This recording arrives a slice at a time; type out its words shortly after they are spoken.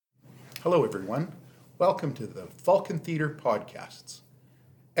Hello, everyone. Welcome to the Falkon Podcasts.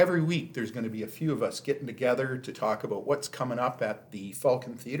 Every week, there's going to be a few of us getting together to talk about what's coming up at the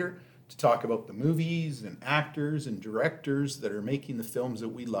Falkon Theatre, to talk about the movies and actors and directors that are making the films that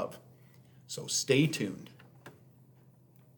we love. So stay tuned.